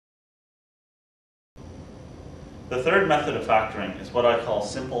The third method of factoring is what I call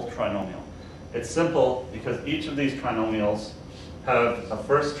simple trinomial. It's simple because each of these trinomials have a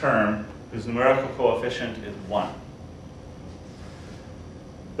first term whose numerical coefficient is 1.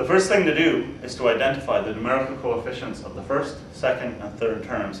 The first thing to do is to identify the numerical coefficients of the first, second, and third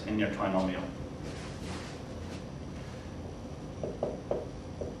terms in your trinomial.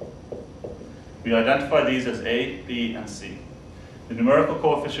 We identify these as a, b, and c. The numerical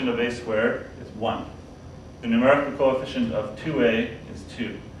coefficient of a squared is 1. The numerical coefficient of 2a is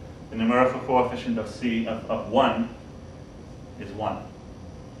 2. The numerical coefficient of c of 1 is 1.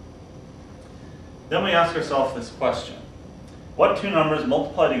 Then we ask ourselves this question. What two numbers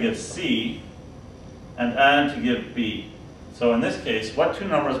multiply to give c and add to give b? So in this case, what two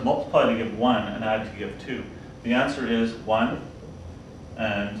numbers multiply to give 1 and add to give 2? The answer is 1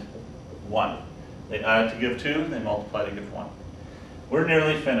 and 1. They add to give 2, they multiply to give 1. We're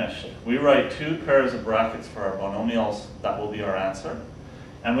nearly finished. We write two pairs of brackets for our binomials. That will be our answer.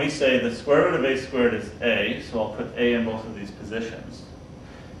 And we say the square root of a squared is a, so I'll put a in both of these positions.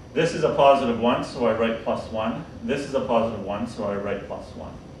 This is a positive 1, so I write plus 1. This is a positive 1, so I write plus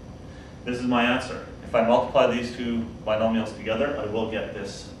 1. This is my answer. If I multiply these two binomials together, I will get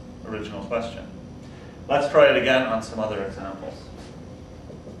this original question. Let's try it again on some other examples.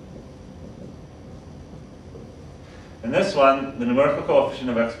 In this one, the numerical coefficient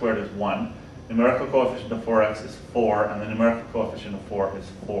of x squared is 1, the numerical coefficient of 4x is 4, and the numerical coefficient of 4 is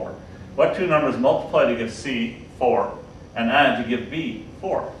 4. What two numbers multiply to give c, 4, and add to give b,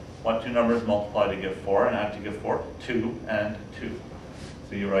 4? What two numbers multiply to give 4 and add to give 4? 2 and 2.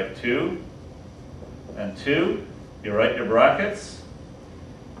 So you write 2 and 2. You write your brackets.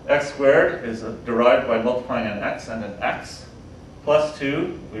 X squared is derived by multiplying an x and an x. Plus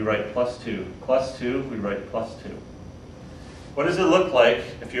 2, we write plus 2. Plus 2, we write plus 2. What does it look like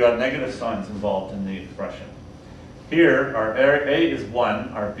if you have negative signs involved in the expression? Here, our a is 1,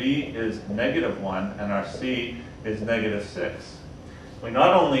 our b is negative 1, and our c is negative 6. We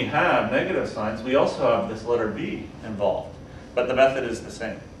not only have negative signs, we also have this letter b involved, but the method is the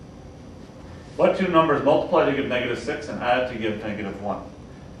same. What two numbers multiply to give negative 6 and add to give negative 1?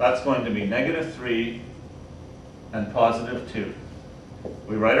 That's going to be negative 3 and positive 2.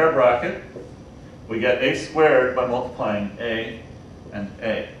 We write our bracket. We get a squared by multiplying a and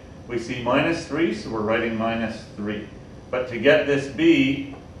a. We see minus 3, so we're writing minus 3. But to get this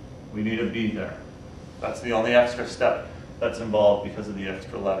b, we need a b there. That's the only extra step that's involved because of the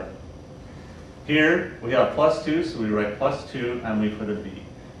extra letter. Here, we have plus 2, so we write plus 2, and we put a b.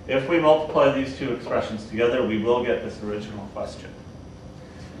 If we multiply these two expressions together, we will get this original question.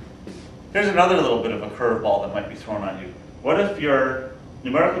 Here's another little bit of a curveball that might be thrown on you. What if your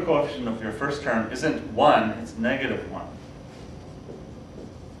numerical coefficient of your first term isn't 1, it's negative 1?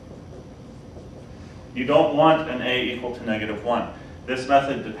 You don't want an a equal to negative 1. This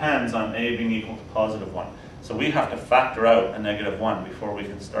method depends on a being equal to positive 1. So we have to factor out a negative 1 before we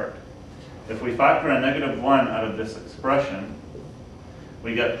can start. If we factor a negative 1 out of this expression,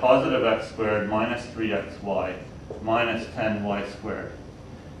 we get positive x squared minus 3xy minus 10y squared.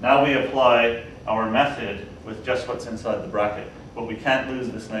 Now we apply our method with just what's inside the bracket, but we can't lose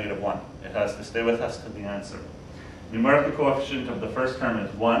this negative 1. It has to stay with us to the answer. Numerical coefficient of the first term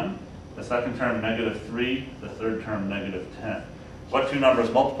is 1, the second term negative 3, the third term negative 10. What two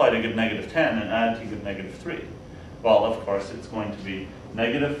numbers multiply to give negative 10 and add to give negative 3? Well, of course, it's going to be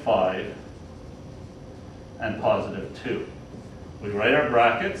negative 5 and positive 2. We write our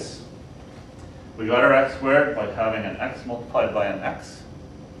brackets. We got our x squared by having an x multiplied by an x.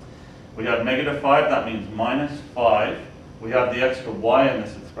 We have negative 5, that means minus 5. We have the extra y in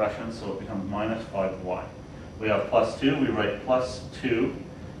this expression, so it becomes minus 5y. We have plus 2, we write plus 2,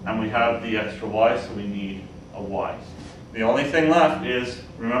 and we have the extra y, so we need a y. The only thing left is,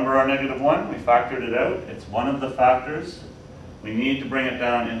 remember our negative 1? We factored it out. It's one of the factors. We need to bring it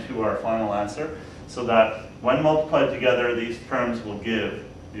down into our final answer so that when multiplied together, these terms will give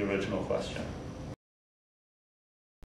the original question.